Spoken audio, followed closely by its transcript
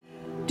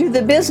Do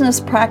the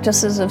business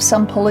practices of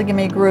some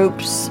polygamy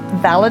groups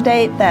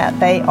validate that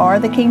they are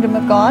the kingdom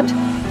of God?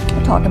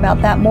 We'll talk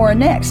about that more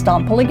next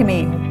on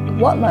Polygamy.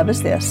 What Love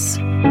Is This?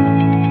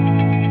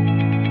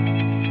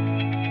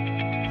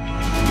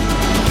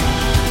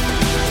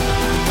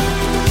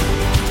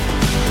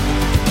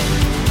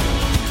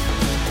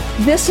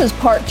 This is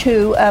part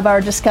 2 of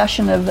our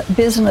discussion of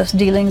business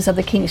dealings of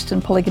the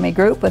Kingston Polygamy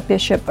Group with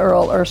Bishop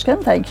Earl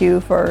Erskine. Thank you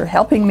for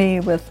helping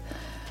me with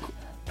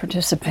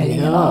participating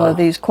in all of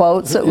these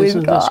quotes that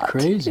we've got. Isn't this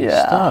crazy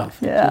stuff?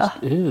 Yeah.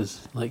 It just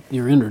is. Like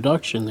your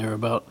introduction there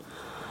about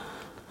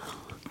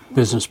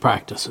business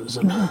practices.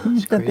 And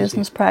the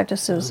business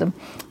practices.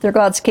 They're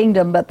God's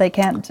kingdom, but they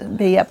can't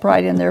be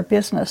upright in their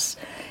business.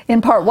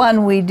 In part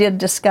 1, we did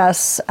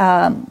discuss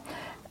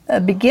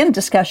begin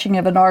discussion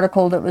of an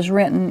article that was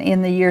written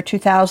in the year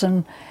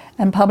 2000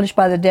 and published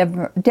by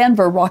the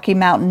Denver Rocky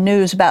Mountain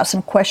News about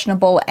some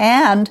questionable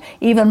and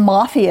even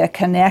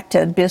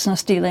mafia-connected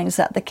business dealings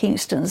that the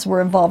Kingstons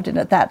were involved in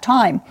at that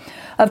time.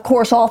 Of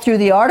course, all through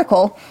the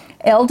article,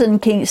 Eldon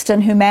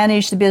Kingston, who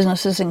managed the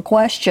businesses in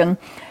question,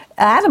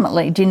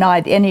 adamantly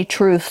denied any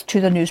truth to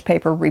the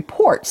newspaper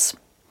reports.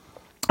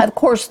 Of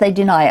course, they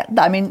deny it.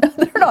 I mean,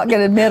 they're not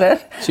going to admit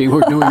it. See,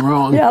 we're doing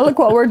wrong. Yeah, look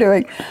what we're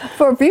doing.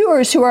 For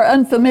viewers who are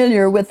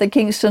unfamiliar with the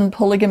Kingston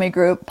Polygamy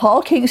Group,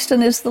 Paul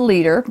Kingston is the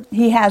leader.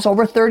 He has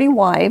over 30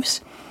 wives.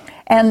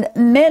 And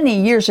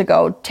many years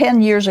ago,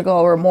 10 years ago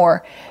or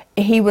more,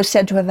 he was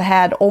said to have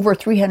had over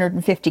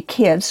 350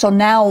 kids. So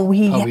now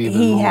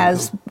he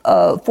has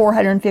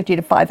 450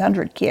 to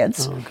 500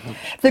 kids. Oh,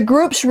 gosh. The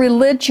group's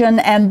religion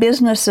and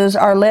businesses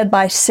are led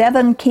by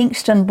 7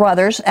 Kingston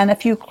brothers and a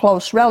few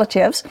close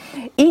relatives.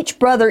 Each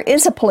brother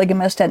is a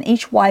polygamist, and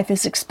each wife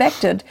is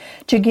expected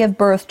to give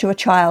birth to a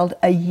child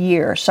a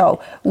year.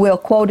 So we'll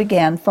quote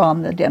again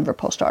from the Denver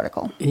Post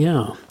article.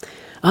 Yeah.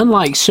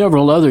 Unlike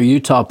several other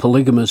Utah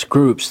polygamous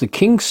groups, the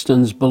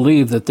Kingstons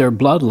believe that their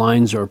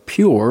bloodlines are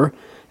pure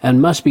and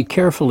must be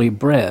carefully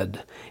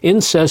bred.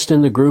 Incest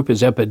in the group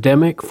is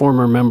epidemic,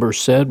 former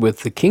members said, with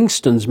the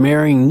Kingstons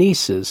marrying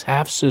nieces,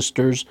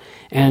 half-sisters,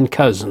 and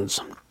cousins.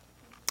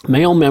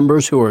 Male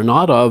members who are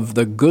not of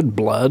the good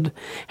blood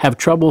have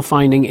trouble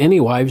finding any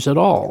wives at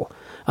all.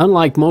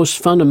 Unlike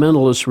most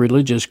fundamentalist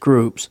religious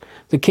groups,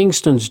 the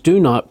Kingstons do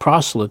not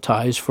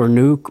proselytize for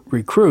new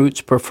recruits,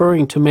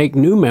 preferring to make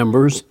new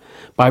members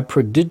by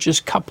prodigious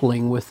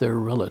coupling with their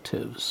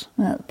relatives.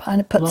 That kind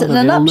of puts it in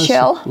a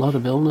nutshell. A lot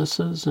of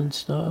illnesses and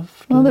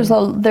stuff. Well,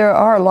 there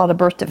are a lot of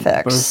birth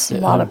defects, a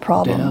lot of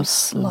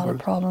problems,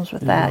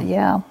 with that.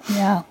 Yeah.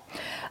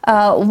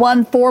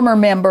 One former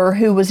member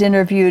who was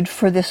interviewed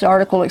for this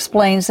article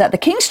explains that the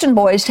Kingston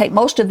boys take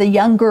most of the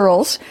young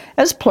girls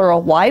as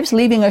plural wives,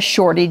 leaving a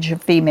shortage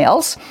of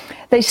females.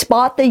 They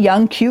spot the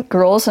young, cute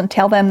girls and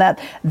tell them that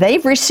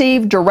they've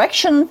received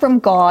direction from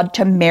God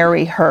to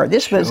marry her.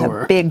 This was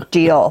a big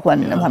deal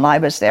when I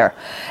was there.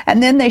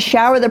 And then they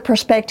shower the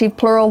prospective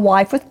plural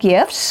wife with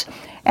gifts.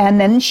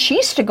 And then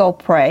she's to go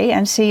pray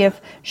and see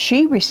if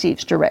she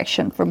receives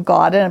direction from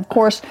God. And of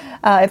course,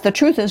 if the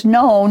truth is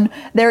known,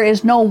 there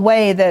is no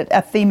way that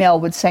a female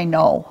would say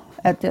no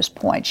at this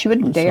point. She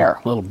wouldn't dare.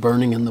 A little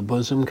burning in the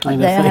bosom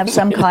kind of thing. They have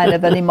some kind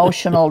of an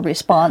emotional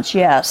response,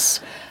 yes.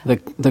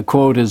 The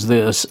quote is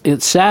this: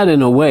 "It's sad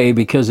in a way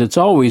because it's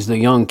always the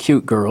young,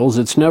 cute girls.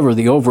 It's never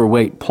the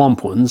overweight,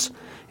 plump ones.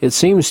 It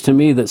seems to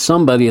me that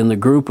somebody in the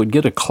group would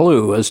get a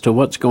clue as to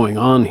what's going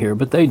on here,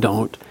 but they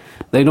don't.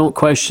 They don't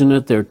question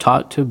it. They're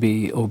taught to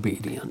be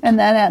obedient." And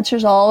that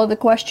answers all of the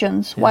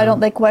questions. Yeah. Why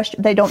don't they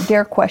question? They don't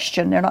dare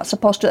question. They're not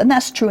supposed to. And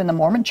that's true in the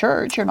Mormon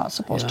Church. You're not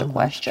supposed to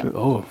question.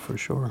 Oh, for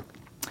sure.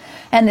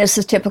 And this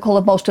is typical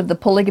of most of the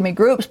polygamy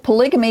groups.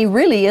 Polygamy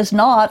really is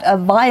not a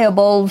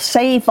viable,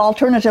 safe,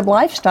 alternative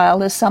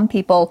lifestyle, as some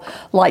people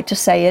like to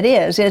say it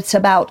is. It's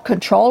about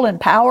control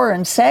and power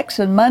and sex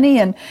and money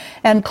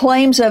and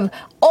claims of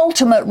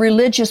ultimate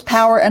religious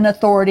power and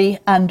authority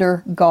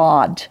under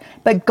God.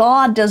 But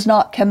God does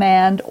not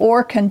command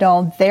or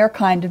condone their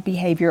kind of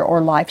behavior or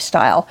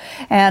lifestyle.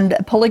 And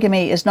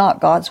polygamy is not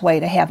God's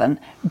way to heaven.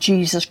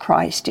 Jesus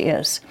Christ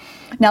is.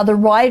 Now, the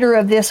writer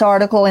of this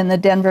article in the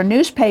Denver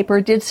newspaper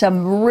did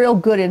some real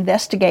good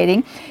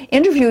investigating,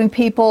 interviewing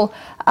people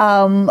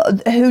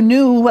who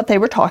knew what they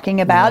were talking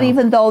about,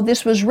 even though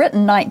this was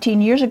written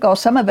 19 years ago.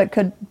 Some of it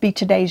could be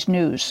today's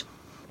news,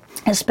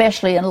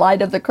 especially in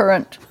light of the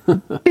current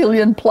 $1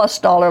 billion+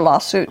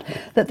 lawsuit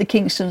that the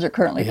Kingstons are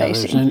currently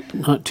facing. There's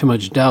not too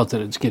much doubt that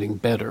it's getting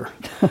better.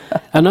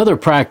 Another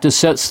practice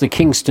sets the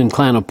Kingston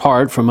clan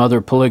apart from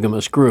other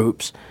polygamous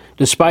groups.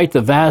 Despite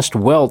the vast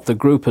wealth the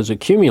group has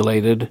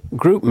accumulated,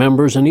 group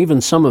members and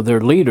even some of their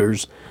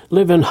leaders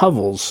live in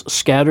hovels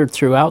scattered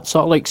throughout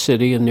Salt Lake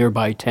City and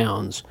nearby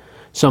towns.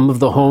 Some of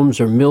the homes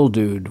are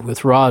mildewed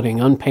with rotting,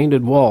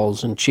 unpainted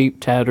walls and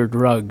cheap, tattered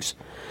rugs.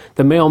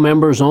 The male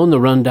members own the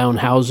rundown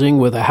housing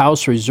with a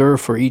house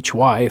reserved for each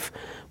wife,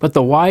 but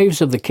the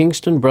wives of the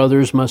Kingston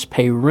brothers must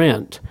pay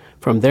rent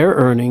from their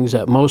earnings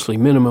at mostly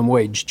minimum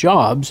wage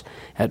jobs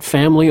at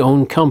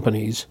family-owned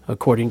companies,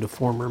 according to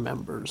former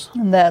members.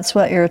 And that's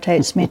what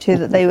irritates me, too,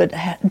 that they would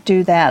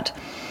do that.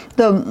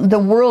 The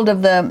world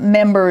of the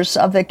members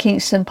of the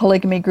Kingston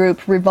Polygamy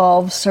Group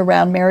revolves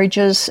around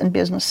marriages and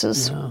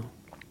businesses. Yeah.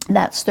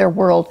 That's their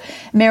world.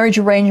 Marriage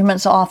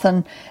arrangements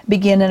often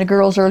begin in a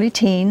girl's early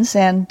teens,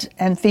 and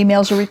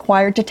females are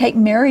required to take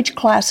marriage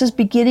classes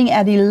beginning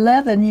at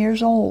 11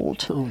 years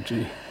old. Oh,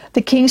 gee.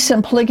 The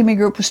Kingston Polygamy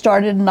Group was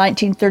started in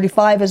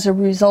 1935 as a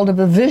result of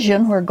a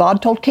vision where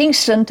God told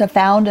Kingston to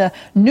found a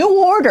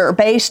new order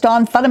based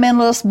on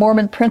fundamentalist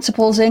Mormon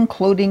principles,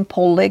 including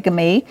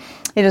polygamy.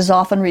 It is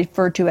often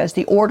referred to as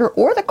the order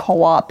or the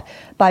co-op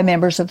by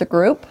members of the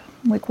group.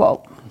 We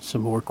quote.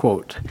 Some more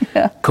quote.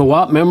 Yeah.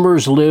 Co-op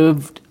members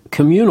lived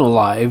communal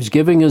lives,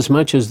 giving as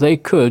much as they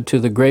could to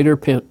the greater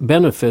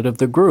benefit of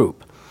the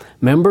group.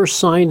 Members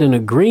signed an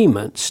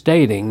agreement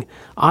stating,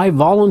 I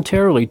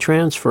voluntarily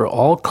transfer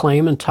all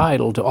claim and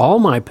title to all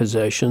my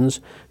possessions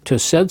to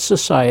said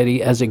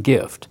society as a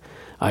gift.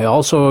 I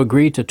also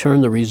agree to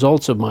turn the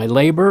results of my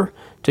labor,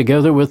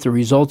 together with the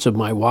results of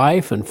my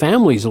wife and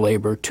family's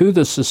labor, to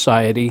the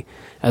society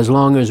as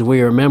long as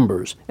we are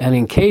members. And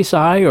in case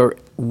I or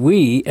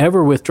we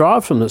ever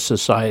withdraw from the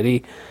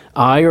society,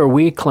 I or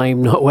we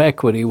claim no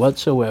equity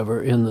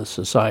whatsoever in the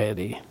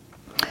society.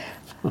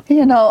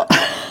 You know,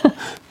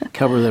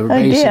 cover their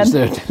bases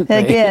there.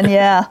 Again,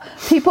 yeah.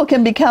 People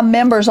can become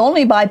members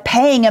only by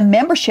paying a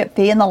membership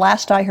fee, and the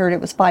last I heard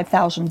it was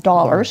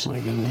 $5,000. Oh, my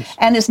goodness.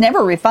 And it's never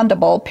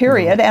refundable,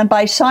 period. And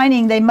by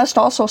signing, they must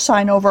also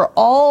sign over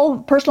all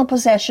personal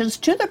possessions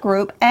to the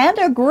group and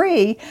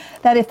agree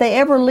that if they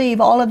ever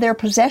leave, all of their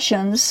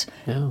possessions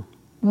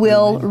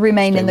will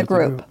remain in the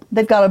group.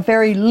 They've got a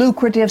very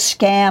lucrative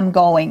scam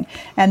going,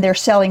 and they're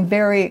selling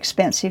very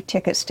expensive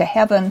tickets to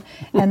heaven,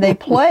 and they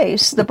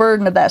place the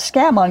burden of that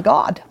scam on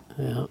God.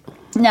 Yeah.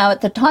 Now, at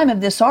the time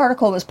of this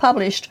article was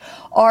published,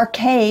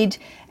 arcade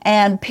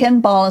and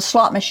pinball and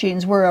slot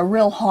machines were a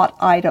real hot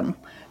item,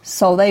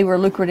 so they were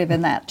lucrative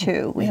in that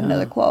too. We have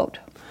another quote.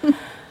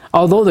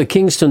 Although the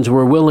Kingstons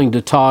were willing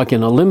to talk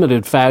in a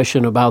limited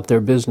fashion about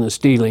their business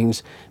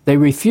dealings, they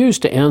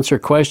refused to answer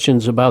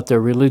questions about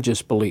their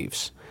religious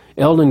beliefs.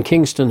 Eldon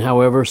Kingston,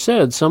 however,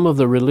 said some of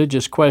the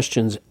religious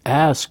questions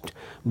asked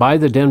by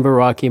the Denver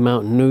Rocky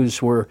Mountain News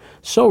were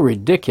so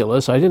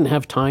ridiculous I didn't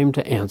have time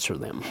to answer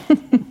them.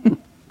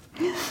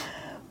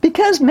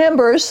 Because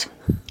members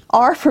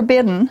are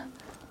forbidden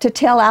to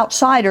tell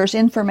outsiders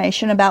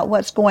information about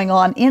what's going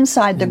on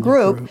inside the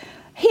group,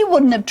 he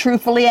wouldn't have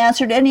truthfully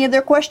answered any of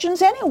their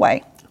questions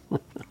anyway.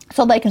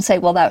 So they can say,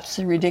 well, that's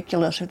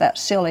ridiculous or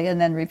that's silly,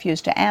 and then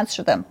refuse to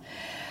answer them.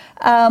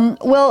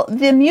 Well,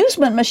 the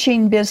amusement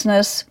machine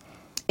business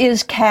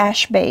is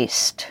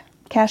cash-based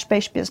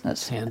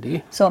business.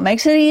 Handy. So it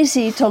makes it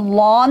easy to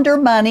launder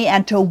money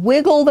and to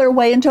wiggle their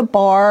way into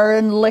bar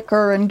and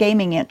liquor and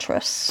gaming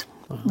interests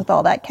with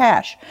all that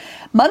cash.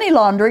 Money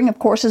laundering, of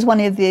course, is one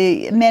of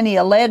the many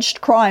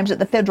alleged crimes that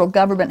the federal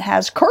government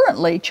has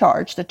currently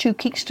charged the two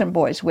Kingston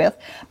boys with,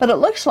 but it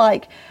looks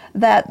like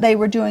that they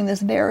were doing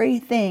this very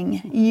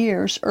thing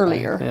years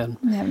earlier.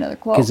 We have another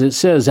quote. Because it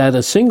says, at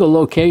a single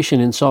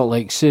location in Salt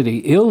Lake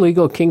City,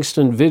 illegal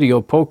Kingston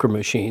video poker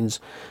machines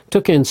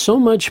took in so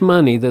much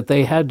money that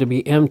they had to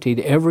be emptied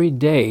every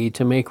day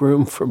to make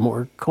room for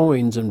more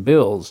coins and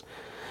bills,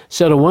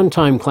 said a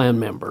one-time Klan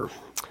member.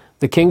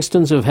 The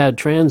Kingstons have had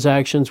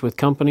transactions with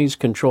companies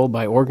controlled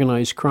by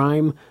organized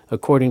crime,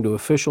 according to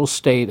official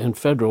state and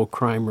federal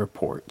crime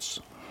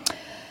reports.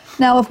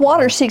 Now, if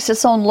water seeks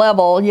its own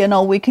level, you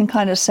know, we can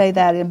kind of say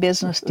that in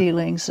business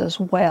dealings as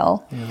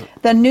well. Yeah.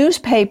 The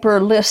newspaper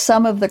lists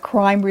some of the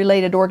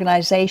crime-related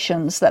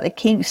organizations that the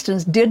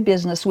Kingstons did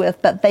business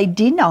with, but they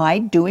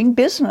denied doing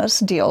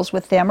business deals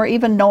with them or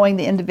even knowing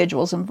the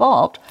individuals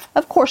involved.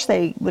 Of course,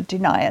 they would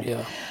deny it.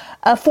 Yeah.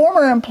 A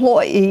former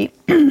employee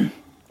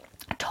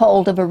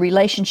told of a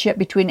relationship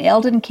between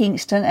Eldon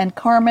Kingston and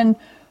Carmen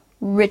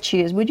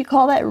Ritchie. Would you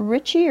call that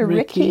Ritchie or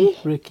Ricky?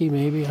 Ricky,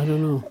 maybe. I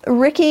don't know.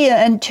 Ricky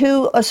and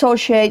two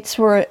associates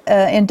were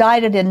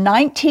indicted in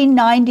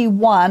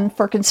 1991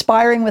 for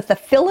conspiring with the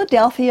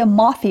Philadelphia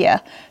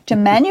Mafia to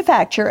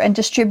manufacture and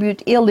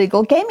distribute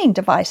illegal gaming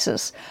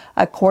devices.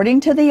 According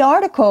to the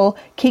article,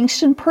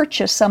 Kingston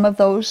purchased some of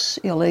those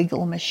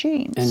illegal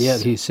machines. And yet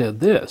he said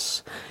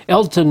this.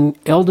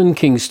 Eldon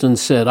Kingston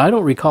said, I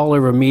don't recall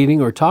ever meeting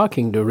or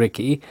talking to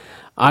Ricky.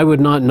 I would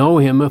not know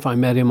him if I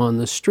met him on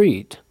the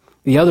street.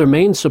 The other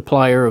main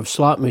supplier of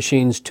slot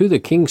machines to the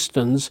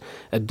Kingstons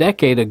a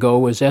decade ago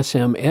was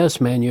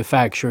SMS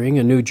Manufacturing,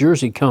 a New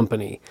Jersey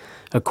company.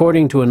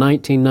 According to a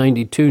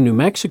 1992 New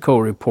Mexico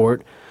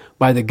report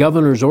by the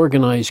Governor's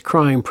Organized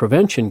Crime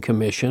Prevention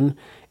Commission,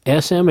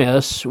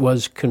 SMS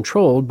was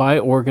controlled by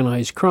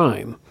organized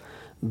crime.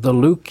 The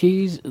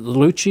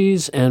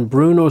Lucchis and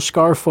Bruno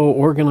Scarfo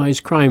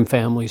organized crime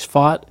families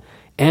fought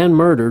and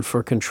murdered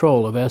for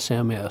control of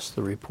SMS,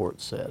 the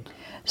report said.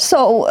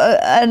 So,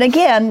 and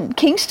again,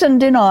 Kingston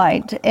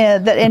denied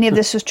that any of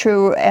this was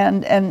true,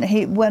 and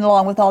he went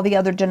along with all the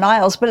other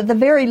denials, but at the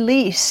very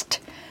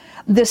least,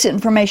 this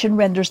information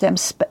renders them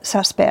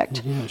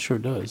suspect. Yeah, it sure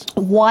does.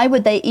 Why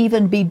would they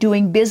even be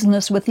doing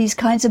business with these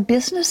kinds of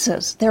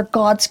businesses? They're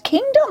God's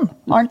kingdom,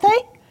 aren't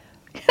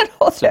they?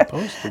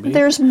 Supposed to be.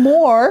 There's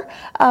more.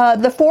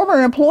 The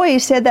former employee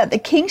said that the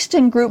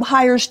Kingston Group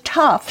hires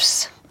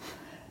toughs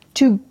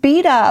to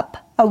beat up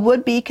a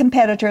would-be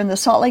competitor in the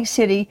Salt Lake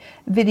City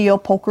video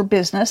poker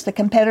business. The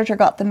competitor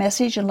got the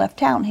message and left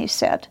town, he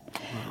said.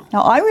 Wow.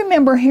 Now, I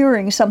remember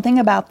hearing something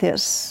about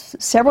this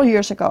several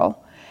years ago,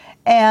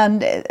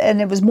 and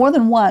it was more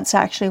than once,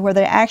 actually, where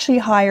they actually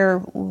hire,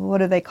 what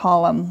do they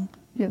call them?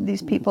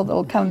 These people that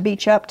will come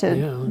beat you up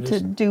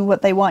to do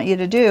what they want you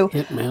to do.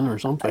 Hitmen or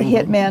something.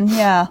 Hitmen,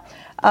 yeah.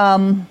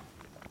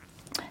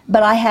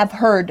 But I have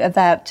heard of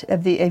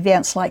the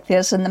events like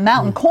this. And the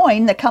Mountain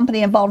Coin, the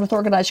company involved with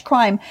organized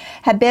crime,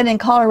 had been in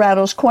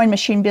Colorado's coin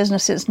machine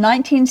business since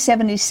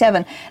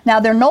 1977. Now,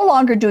 they're no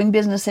longer doing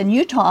business in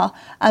Utah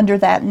under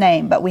that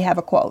name, but we have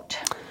a quote.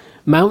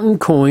 Mountain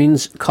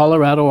Coin's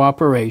Colorado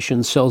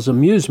operation sells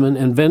amusement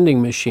and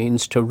vending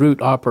machines to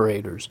route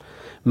operators.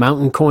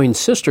 Mountain Coin's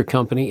sister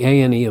company,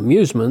 A&E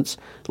Amusements,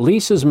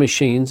 leases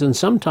machines and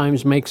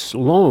sometimes makes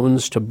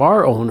loans to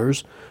bar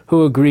owners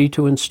who agree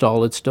to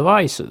install its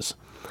devices.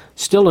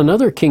 Still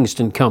another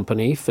Kingston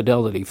company,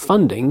 Fidelity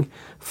Funding,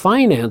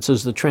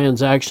 finances the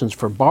transactions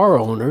for bar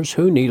owners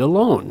who need a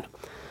loan.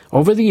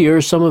 Over the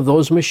years, some of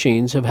those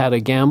machines have had a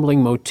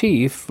gambling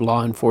motif,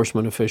 law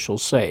enforcement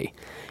officials say.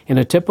 In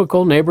a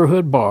typical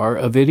neighborhood bar,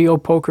 a video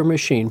poker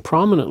machine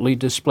prominently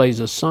displays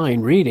a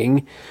sign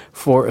reading,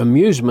 "For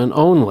amusement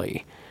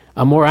only."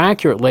 A more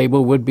accurate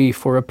label would be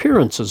 "For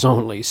appearances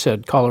only,"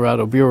 said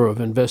Colorado Bureau of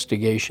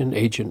Investigation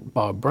agent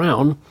Bob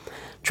Brown.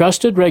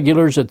 Trusted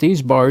regulars at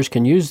these bars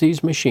can use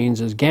these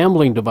machines as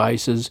gambling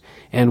devices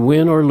and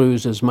win or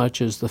lose as much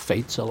as the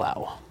fates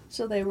allow.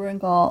 So they were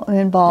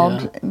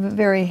involved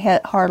very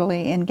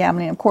heartily in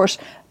gambling. Of course,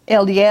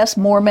 LDS,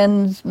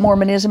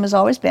 Mormonism has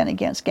always been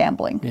against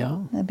gambling.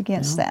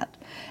 Against that.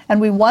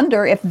 And we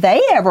wonder if they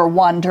ever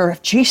wonder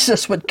if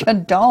Jesus would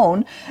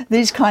condone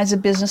these kinds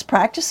of business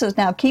practices.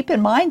 Now, keep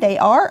in mind, they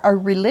are a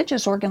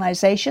religious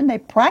organization. They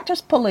practice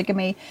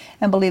polygamy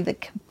and believe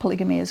that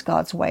polygamy is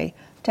God's way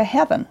to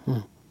heaven.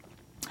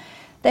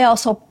 They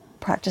also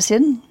practice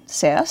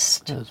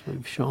incest. As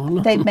we've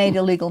shown. They've made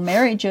illegal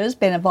marriages,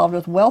 been involved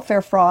with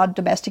welfare fraud,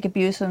 domestic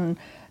abuse, and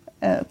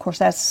of course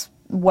that's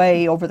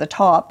way over the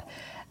top.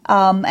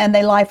 And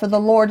they lie for the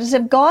Lord as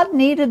if God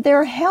needed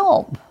their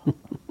help.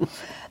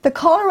 The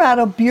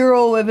Colorado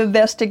Bureau of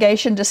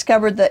Investigation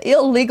discovered that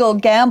illegal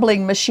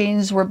gambling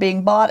machines were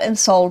being bought and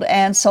sold,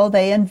 and so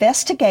they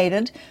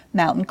investigated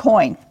Mountain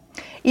Coin.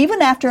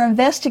 Even after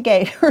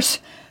investigators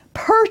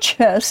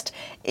purchased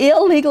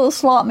illegal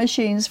slot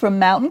machines from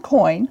Mountain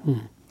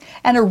Coin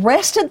and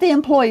arrested the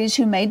employees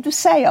who made the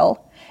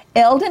sale,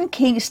 Eldon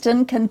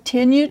Kingston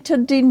continued to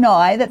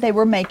deny that they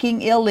were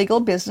making illegal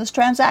business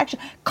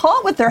transactions.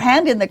 Caught with their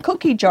hand in the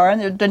cookie jar,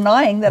 and they're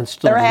denying that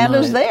their hand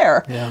is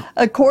there. Yeah.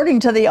 According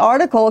to the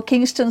article,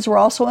 Kingstons were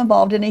also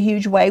involved in a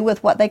huge way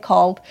with what they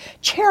called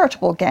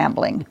charitable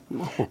gambling.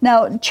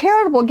 Now,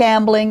 charitable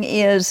gambling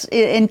is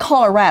in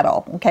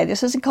Colorado, okay,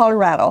 this is in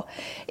Colorado,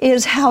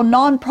 is how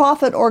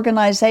nonprofit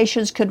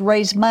organizations could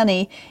raise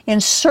money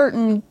in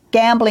certain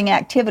gambling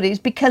activities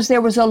because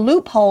there was a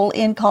loophole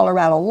in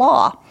Colorado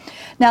law.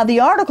 Now,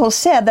 the article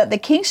said that the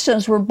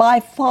Kingstons were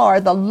by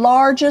far the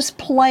largest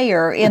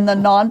player in the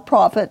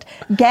nonprofit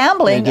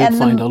gambling. They did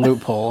find a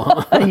loophole.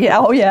 Huh?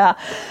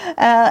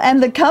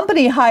 And the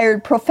company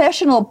hired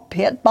professional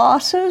pit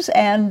bosses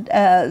and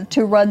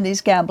to run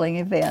these gambling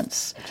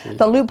events.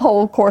 The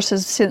loophole, of course,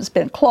 has since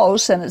been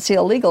closed, and it's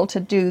illegal to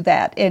do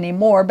that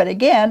anymore. But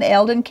again,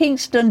 Eldon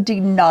Kingston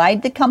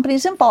denied the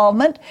company's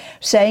involvement,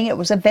 saying it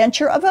was a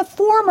venture of a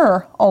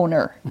former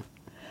owner.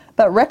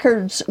 But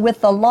records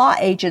with the law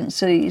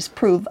agencies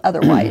prove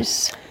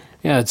otherwise.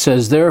 Yeah, it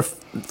says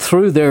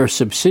through their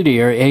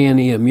subsidiary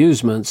A&E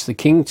Amusements, the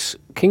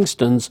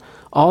Kingstons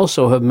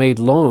also have made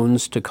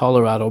loans to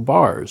Colorado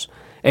bars.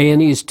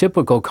 A&E's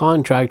typical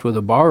contract with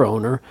a bar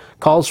owner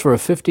calls for a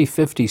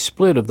 50-50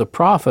 split of the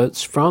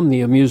profits from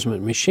the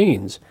amusement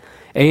machines.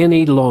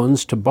 A&E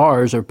loans to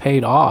bars are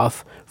paid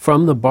off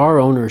from the bar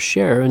owner's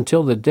share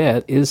until the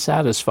debt is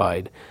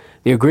satisfied.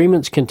 The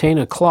agreements contain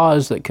a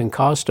clause that can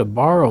cost a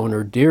bar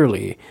owner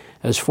dearly,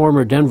 as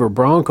former Denver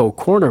Bronco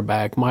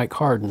cornerback Mike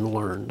Harden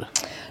learned.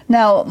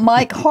 Now,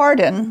 Mike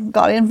Harden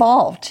got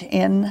involved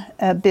in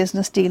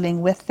business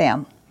dealing with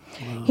them.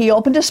 Wow. He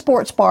opened a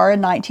sports bar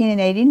in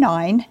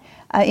 1989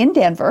 in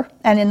Denver,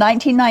 and in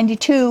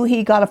 1992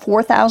 he got a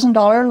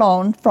 $4,000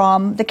 loan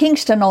from the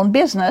Kingston-owned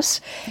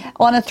business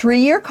on a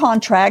 3-year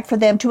contract for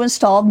them to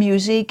install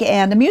music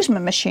and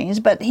amusement machines,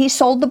 but he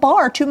sold the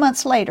bar 2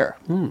 months later.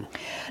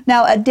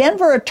 Now, a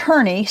Denver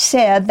attorney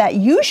said that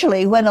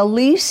usually when a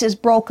lease is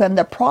broken,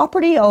 the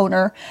property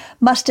owner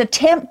must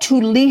attempt to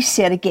lease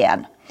it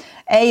again.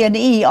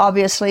 A&E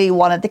obviously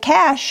wanted the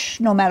cash,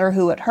 no matter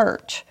who it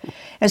hurt.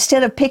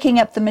 Instead of picking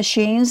up the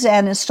machines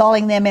and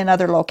installing them in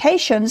other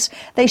locations,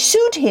 they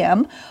sued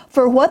him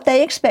for what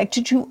they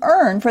expected to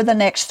earn for the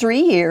next 3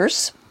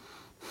 years.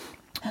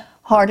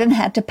 Harden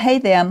had to pay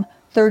them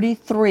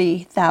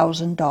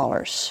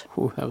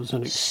 $33,000. That was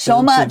an expensive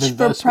So much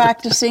investment. for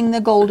practicing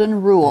the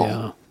golden rule.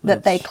 Yeah.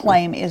 that they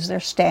claim is their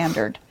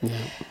standard.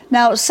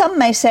 Now, some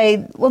may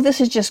say, well, this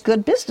is just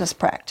good business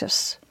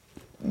practice.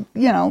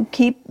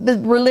 Keep the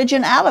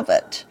religion out of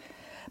it.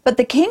 But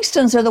the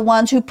Kingstons are the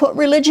ones who put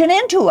religion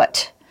into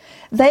it.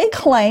 They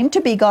claim to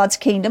be God's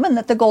kingdom and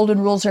that the golden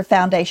rules are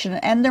foundation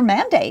and their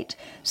mandate.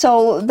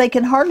 So they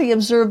can hardly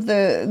observe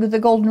the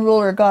golden rule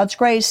or God's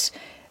grace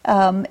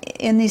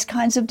in these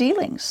kinds of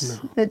dealings.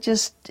 No. It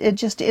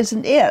just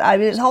isn't it. I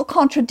mean, it's all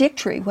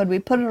contradictory when we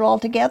put it all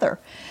together.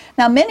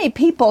 Now, many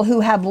people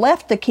who have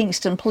left the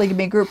Kingston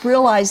polygamy group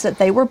realize that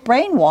they were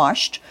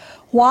brainwashed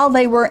while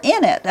they were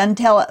in it,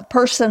 until a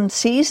person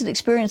sees and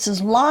experiences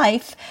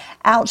life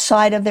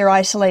outside of their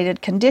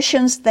isolated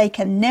conditions. They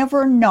can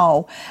never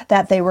know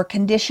that they were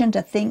conditioned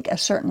to think a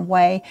certain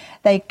way.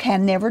 They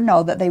can never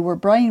know that they were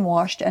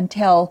brainwashed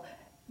until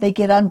they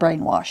get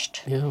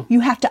unbrainwashed. Yeah. You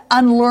have to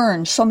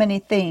unlearn so many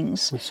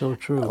things. It's so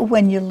true.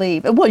 When you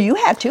leave. Well, you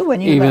had to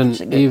when you left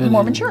the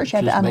Mormon church. You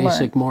had to unlearn.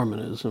 Basic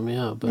Mormonism,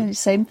 yeah. But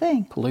same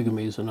thing.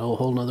 Polygamy is a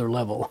whole other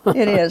level.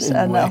 It is,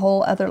 and a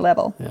whole other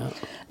level. Yeah.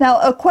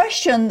 Now, a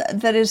question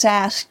that is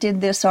asked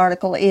in this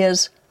article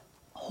is,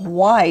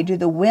 why do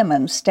the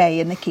women stay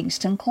in the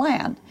Kingston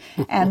clan?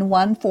 And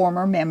one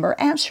former member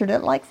answered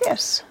it like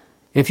this.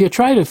 If you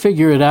try to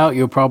figure it out,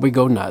 you'll probably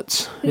go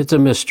nuts. It's a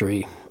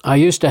mystery. I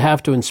used to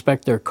have to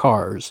inspect their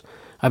cars.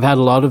 I've had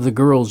a lot of the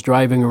girls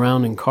driving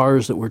around in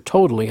cars that were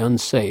totally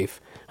unsafe.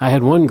 I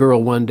had one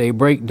girl one day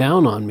break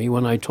down on me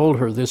when I told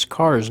her this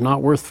car is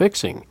not worth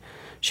fixing.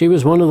 She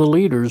was one of the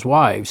leader's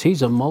wives.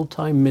 He's a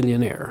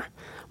multi-millionaire.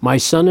 My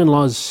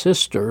son-in-law's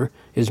sister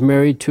is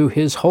married to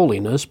His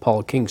Holiness,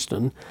 Paul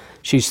Kingston.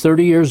 She's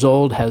 30 years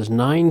old, has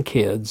 9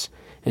 kids,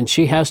 and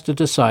she has to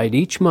decide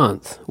each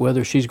month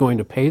whether she's going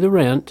to pay the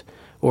rent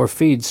or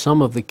feed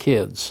some of the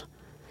kids.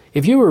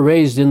 If you were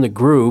raised in the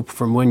group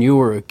from when you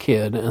were a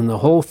kid and the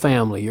whole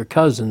family, your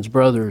cousins,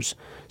 brothers,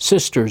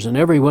 sisters, and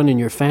everyone in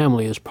your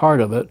family is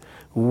part of it,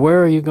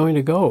 where are you going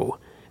to go?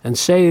 And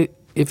say,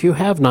 if you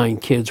have 9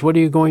 kids, what are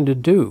you going to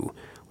do?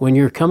 When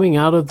you're coming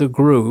out of the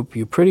group,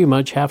 you pretty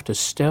much have to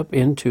step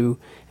into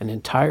an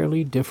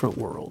entirely different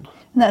world.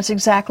 And that's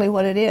exactly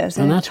what it is.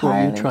 And that's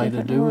what we try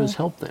to do, is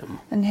help them.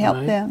 And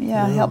help them,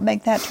 help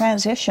make that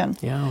transition.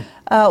 Yeah.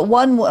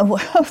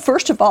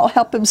 First of all,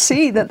 help them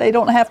see that they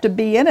don't have to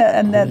be in it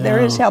and that there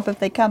is help if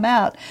they come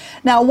out.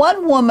 Now,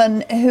 one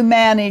woman who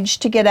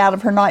managed to get out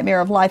of her nightmare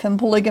of life in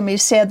polygamy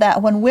said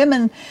that when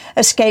women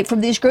escape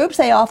from these groups,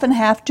 they often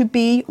have to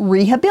be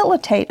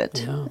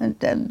rehabilitated,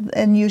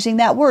 and using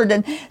that word.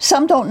 And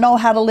some don't know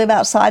how to live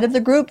outside of the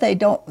group. They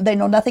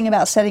know nothing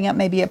about setting up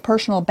maybe a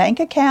personal bank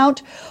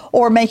account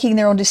or making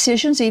their own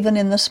decisions, even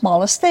in the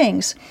smallest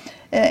things.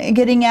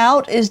 Getting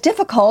out is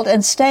difficult,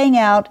 and staying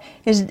out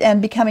and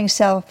becoming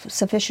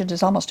self-sufficient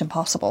is almost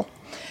impossible.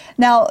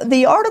 Now,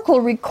 the article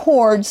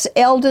records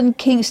Eldon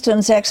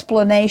Kingston's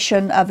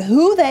explanation of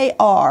who they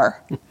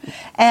are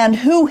and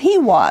who he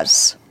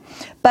was,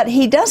 but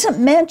he doesn't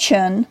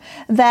mention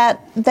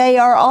that they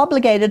are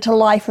obligated to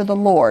lie for the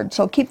Lord.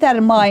 So keep that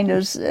in mind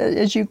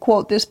as you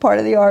quote this part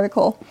of the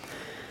article.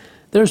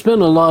 There's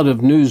been a lot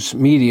of news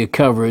media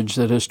coverage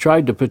that has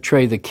tried to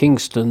portray the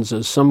Kingstons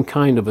as some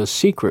kind of a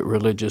secret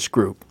religious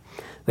group.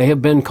 They have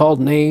been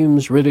called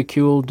names,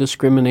 ridiculed,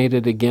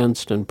 discriminated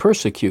against, and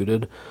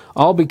persecuted,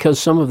 all because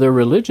some of their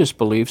religious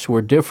beliefs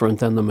were different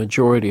than the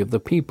majority of the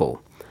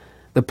people.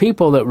 The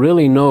people that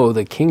really know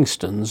the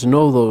Kingstons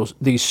know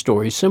these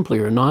stories simply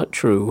are not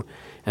true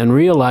and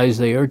realize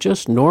they are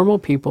just normal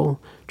people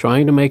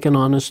trying to make an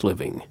honest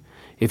living.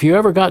 If you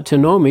ever got to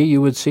know me,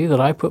 you would see that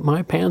I put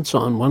my pants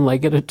on one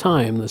leg at a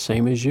time, the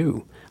same as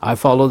you. I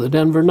follow the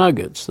Denver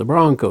Nuggets, the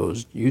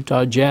Broncos,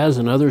 Utah Jazz,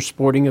 and other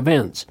sporting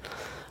events.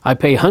 I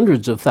pay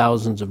hundreds of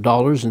thousands of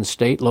dollars in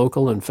state,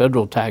 local, and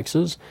federal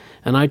taxes,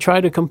 and I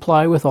try to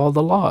comply with all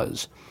the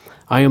laws.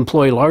 I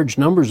employ large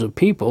numbers of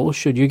people.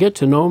 Should you get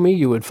to know me,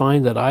 you would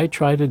find that I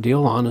try to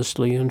deal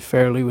honestly and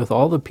fairly with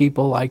all the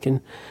people I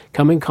can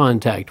come in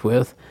contact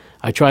with.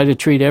 I try to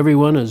treat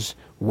everyone as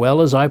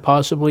well as I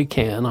possibly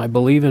can. I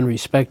believe in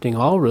respecting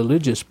all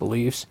religious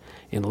beliefs,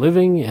 in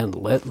living and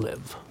let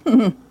live.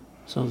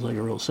 Sounds like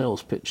a real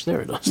sales pitch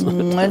there,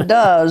 doesn't it? It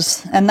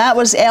does. And that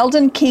was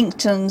Eldon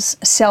Kingston's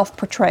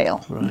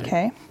self-portrayal. Right.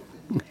 Okay.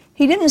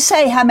 He didn't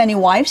say how many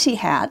wives he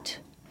had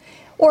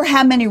or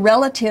how many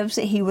relatives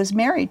that he was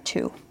married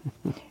to.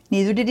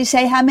 Neither did he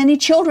say how many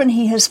children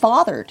he has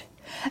fathered.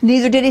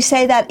 Neither did he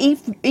say that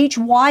each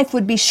wife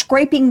would be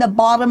scraping the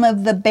bottom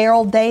of the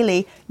barrel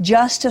daily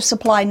just to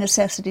supply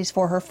necessities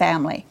for her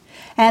family.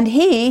 And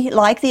he,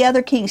 like the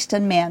other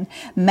Kingston men,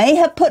 may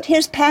have put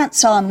his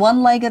pants on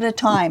one leg at a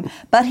time,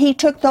 but he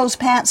took those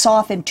pants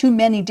off in too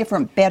many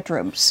different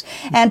bedrooms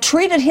and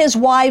treated his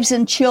wives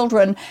and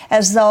children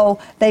as though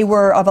they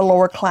were of a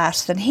lower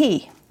class than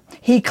he.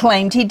 He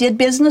claimed he did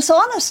business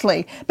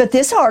honestly, but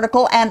this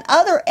article and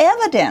other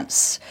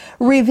evidence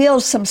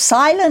reveals some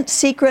silent,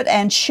 secret,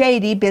 and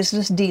shady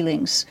business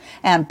dealings.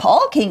 And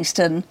Paul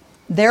Kingston,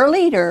 their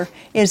leader,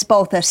 is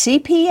both a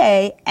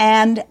CPA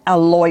and a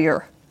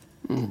lawyer.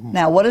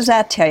 Now, what does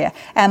that tell you?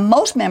 And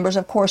most members,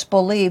 of course,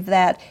 believe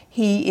that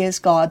he is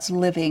God's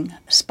living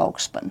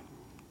spokesman.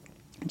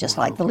 Just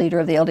like the leader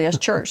of the LDS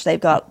Church. They've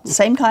got the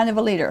same kind of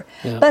a leader.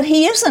 Yeah. But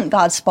he isn't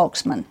God's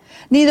spokesman.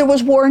 Neither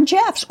was Warren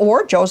Jeffs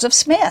or Joseph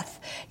Smith.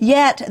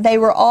 Yet they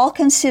were all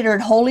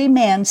considered holy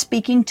men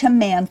speaking to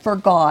man for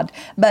God.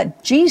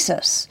 But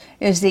Jesus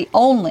is the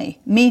only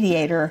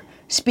mediator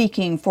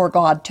speaking for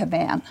God to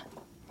man.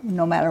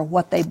 No matter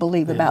what they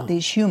believe about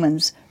these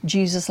humans,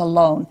 Jesus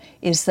alone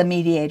is the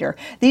mediator.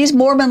 These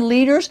Mormon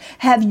leaders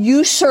have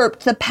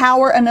usurped the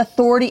power and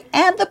authority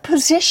and the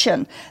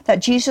position that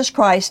Jesus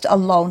Christ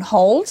alone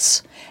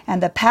holds,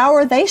 and the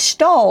power they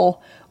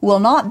stole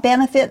will not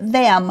benefit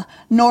them,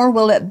 nor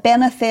will it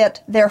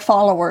benefit their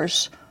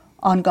followers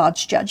on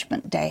God's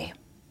judgment day.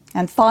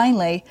 And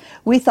finally,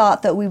 we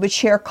thought that we would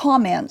share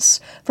comments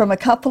from a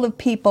couple of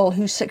people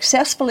who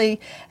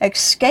successfully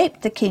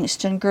escaped the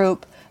Kingston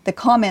group. The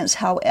comments,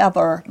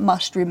 however,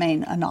 must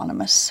remain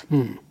anonymous.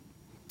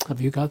 Have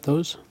you got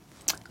those?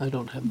 I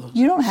don't have those.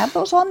 You don't have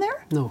those on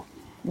there? No.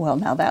 Well,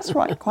 now that's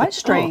right. Quite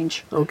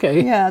strange. Oh,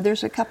 okay. Yeah,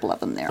 there's a couple of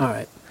them there. All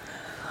right.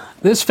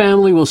 This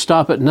family will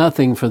stop at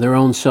nothing for their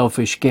own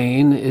selfish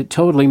gain. It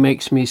totally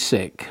makes me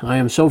sick. I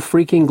am so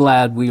freaking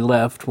glad we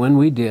left when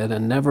we did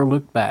and never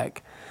looked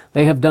back.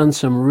 They have done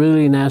some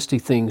really nasty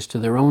things to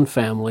their own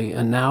family,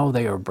 and now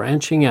they are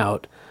branching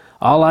out.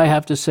 All I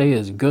have to say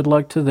is good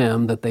luck to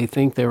them that they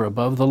think they're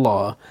above the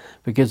law,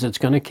 because it's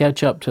going to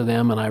catch up to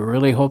them, and I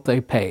really hope they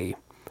pay.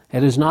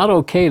 It is not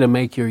okay to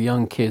make your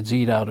young kids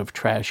eat out of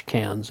trash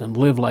cans and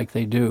live like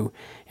they do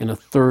in a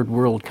third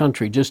world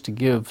country just to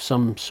give to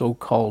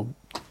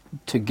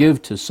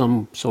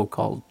some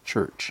so-called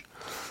church.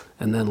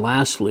 And then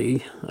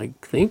lastly, I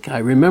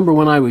remember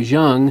when I was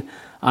young,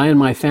 I and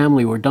my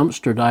family were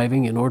dumpster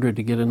diving in order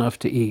to get enough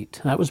to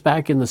eat. That was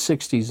back in the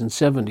 60s and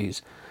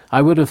 70s.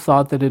 I would have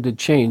thought that it had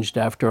changed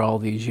after all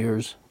these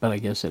years, but I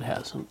guess it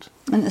hasn't.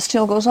 And it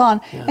still goes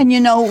on. Yeah. And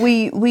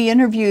we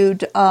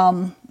interviewed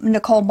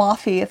Nicole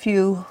Maffei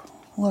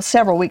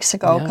several weeks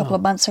ago, a couple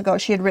of months ago.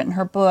 She had written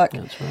her book,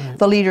 That's right.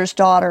 The Leader's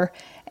Daughter,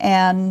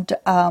 and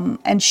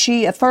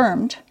she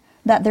affirmed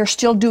that they're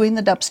still doing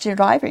the dumpster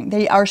diving.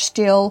 They are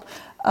still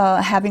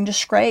having to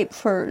scrape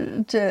for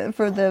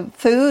the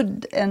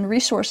food and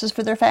resources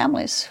for their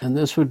families. And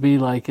this would be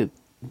like at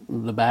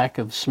the back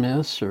of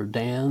Smith's or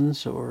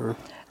Dan's or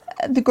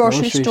The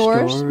grocery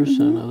stores.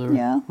 and other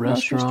Yeah,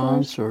 grocery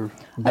restaurants or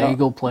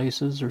bagel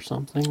places or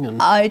something.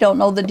 And I don't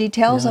know the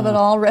details of it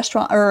all.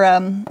 Restaurant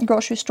or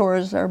grocery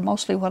stores are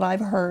mostly what I've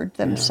heard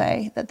them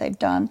say that they've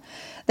done.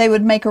 They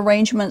would make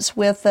arrangements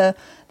with the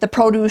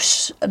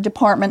produce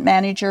department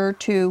manager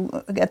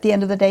to, at the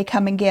end of the day,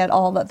 come and get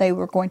all that they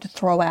were going to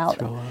throw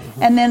out.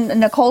 And then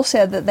Nicole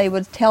said that they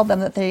would tell them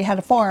that they had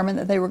a farm and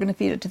that they were going to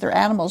feed it to their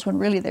animals when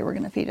really they were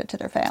going to feed it to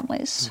their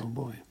families. oh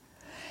boy.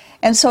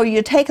 And so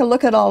you take a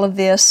look at all of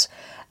this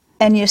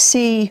and you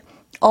see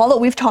all that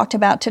we've talked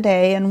about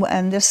today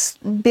and this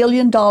 $1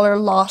 billion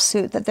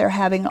lawsuit that they're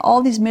having,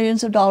 all these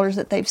millions of dollars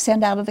that they've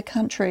sent out of the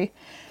country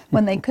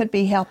when they could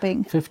be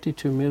helping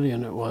 52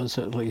 million it was,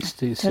 at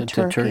least, he said,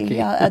 to Turkey.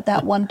 Yeah, at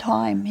that one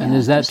time. And yeah,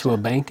 is that just to a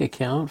bank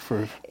account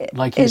for,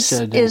 like you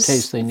said, in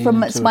case they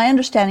needed it's to? my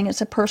understanding, it's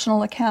a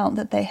personal account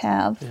that they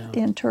have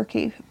in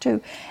Turkey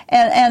too.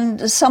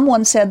 And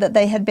someone said that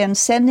they had been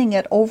sending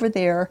it over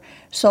there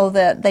so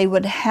that they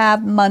would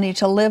have money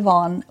to live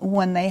on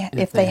when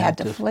if they had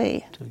to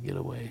flee. To get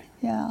away.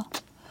 Yeah.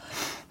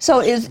 So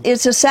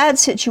it's a sad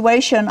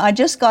situation. I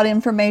just got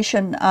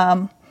information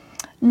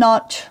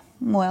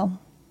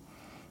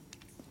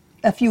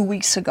a few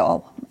weeks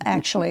ago,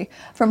 actually,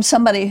 from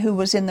somebody who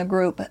was in the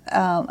group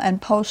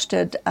and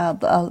posted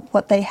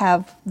what they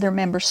have their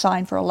members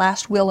sign for a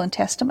last will and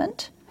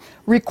testament,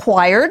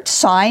 required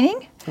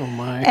signing. Oh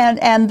my.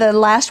 And the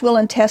last will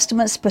and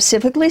testament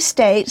specifically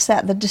states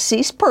that the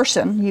deceased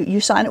person, you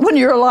sign it when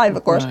you're alive,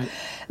 of course, Right.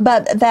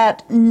 but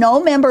that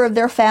no member of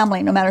their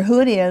family, no matter who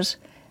it is,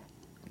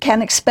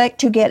 can expect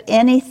to get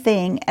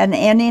anything and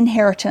any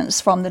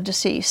inheritance from the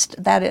deceased,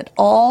 that it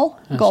all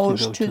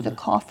goes to the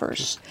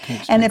coffers.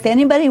 And if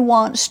anybody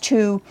wants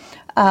to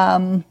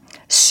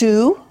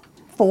sue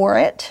for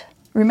it,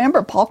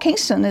 remember, Paul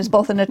Kingston is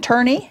both an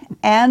attorney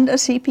and a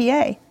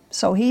CPA,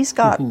 so he's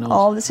got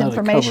all this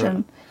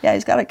information. Yeah,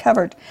 he's got it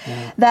covered.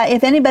 Yeah. That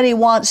if anybody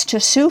wants to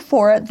sue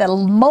for it, the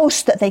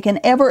most that they can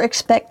ever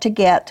expect to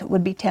get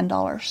would be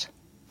 $10.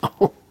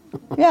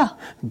 Yeah.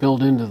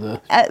 Built into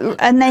the...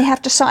 and they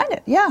have to sign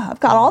it. Yeah, I've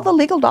got all the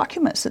legal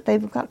documents that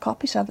they've got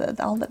copies of,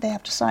 all that they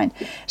have to sign.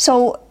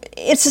 So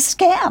it's a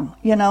scam,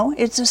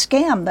 It's a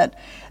scam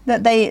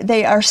that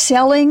they are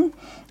selling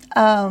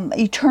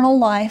eternal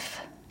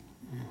life.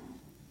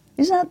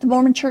 Isn't that what the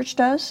Mormon Church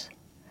does?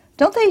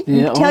 Don't they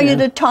tell you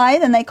to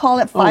tithe and they call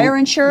it fire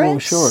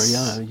insurance? Oh, sure,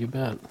 yeah, you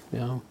bet.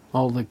 Yeah,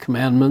 all the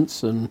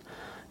commandments and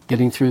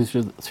getting through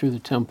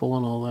the temple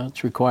and all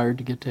that's required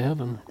to get to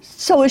heaven.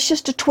 So it's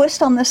just a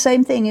twist on the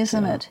same thing,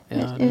 isn't it?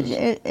 Yeah,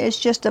 it's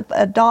just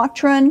a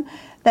doctrine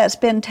that's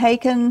been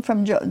taken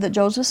from that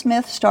Joseph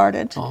Smith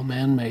started. All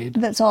man-made.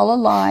 That's all a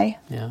lie.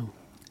 Yeah.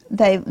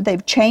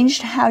 They've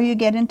changed how you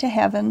get into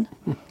heaven,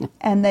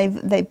 and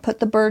they've put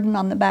the burden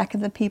on the back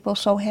of the people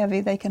so heavy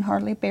they can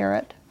hardly bear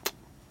it.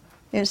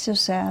 It's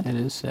just sad. It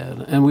is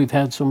sad. And we've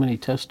had so many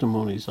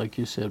testimonies, like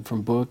you said,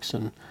 from books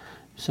and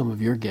some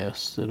of your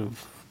guests that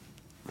have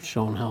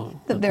shown how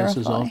that this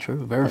is all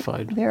true,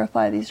 verified.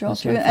 Verify these are all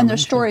true. And their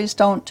stories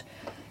don't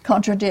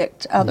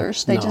contradict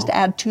others. They just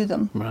add to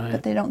them,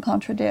 but they don't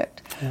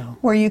contradict. Yeah.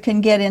 Where you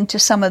can get into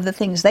some of the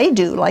things they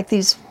do, like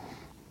these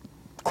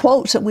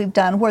quotes that we've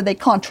done where they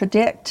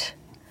contradict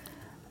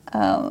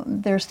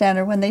their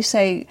standard. When they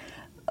say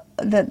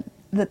that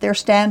their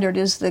standard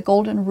is the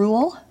golden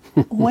rule,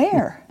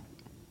 where?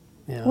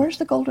 Yeah. Where's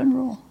the golden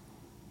rule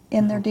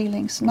in their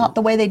dealings? Not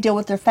the way they deal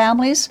with their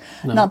families,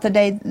 not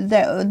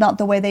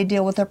the way they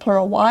deal with their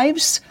plural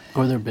wives,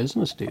 or their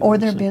business dealings, or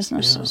their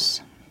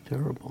businesses. Yeah.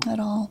 Terrible. At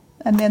all.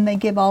 And then they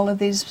give all of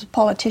these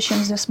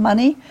politicians this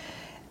money,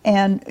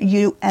 and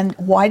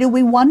why do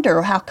we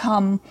wonder how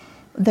come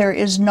there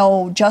is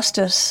no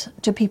justice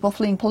to people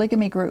fleeing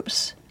polygamy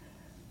groups?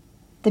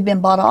 They've been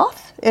bought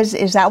off? Is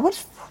that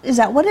what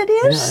it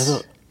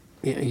is?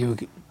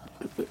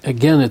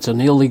 Again, it's an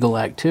illegal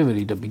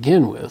activity to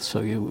begin with,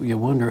 so you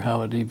wonder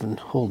how it even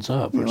holds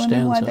up or stands up.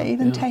 You wonder why they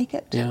even take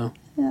it. Yeah.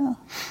 Yeah.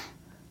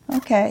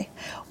 Okay.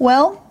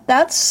 Well,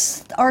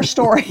 that's our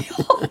story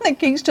on the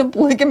Kingston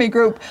Polygamy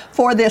Group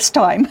for this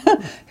time.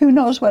 Who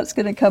knows what's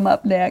going to come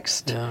up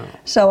next? Yeah.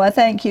 So I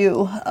thank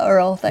you,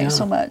 Earl. Thanks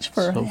so much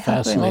for so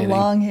helping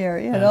along here.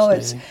 You know,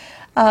 it's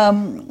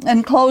Fascinating.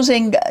 in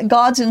closing,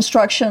 God's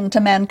instruction to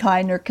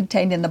mankind are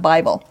contained in the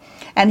Bible.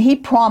 And He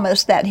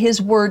promised that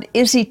His word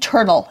is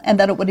eternal and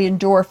that it would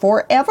endure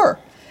forever,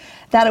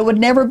 that it would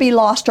never be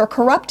lost or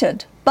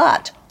corrupted.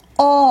 But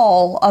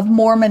all of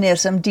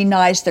Mormonism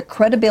denies the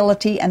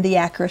credibility and the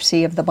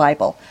accuracy of the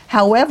Bible.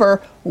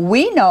 However,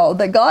 we know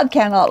that God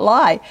cannot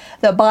lie.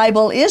 The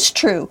Bible is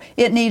true.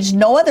 It needs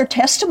no other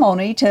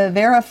testimony to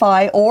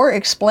verify or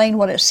explain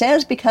what it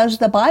says because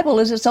the Bible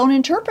is its own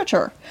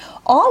interpreter.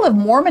 All of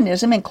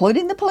Mormonism,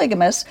 including the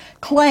polygamists,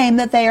 claim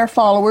that they are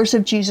followers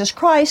of Jesus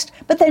Christ,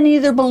 but they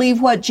neither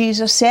believe what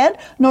Jesus said,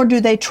 nor do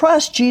they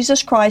trust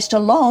Jesus Christ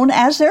alone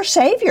as their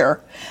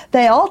Savior.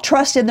 They all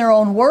trust in their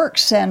own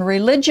works and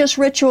religious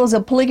rituals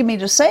of polygamy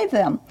to save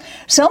them.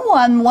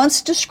 Someone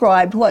once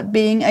described what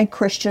being a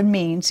Christian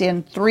means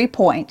in 3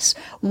 points.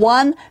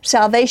 1,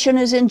 salvation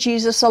is in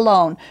Jesus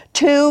alone.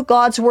 2,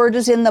 God's Word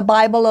is in the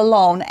Bible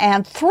alone.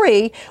 And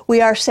 3, we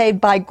are saved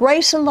by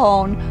grace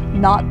alone,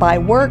 not by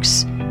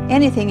works.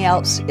 Anything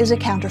else is a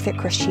counterfeit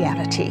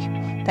Christianity.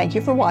 Thank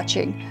you for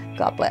watching.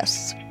 God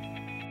bless.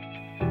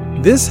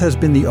 This has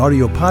been the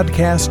audio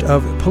podcast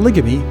of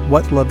Polygamy,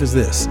 What Love Is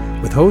This?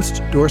 With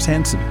host Doris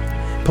Hanson.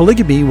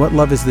 Polygamy, What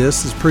Love Is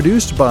This? Is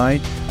produced by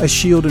A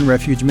Shield and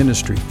Refuge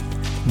Ministry.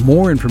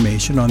 More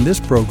information on this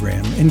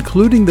program,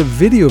 including the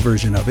video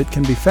version of it,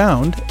 can be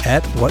found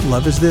at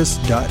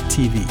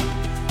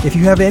whatloveisthis.tv. If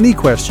you have any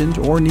questions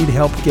or need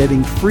help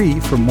getting free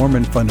from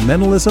Mormon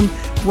fundamentalism,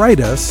 write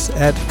us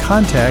at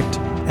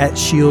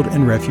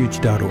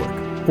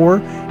contact@shieldandrefuge.org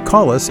or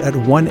call us at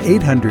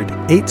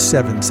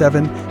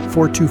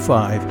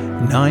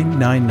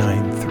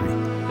 1-800-877-425-9993.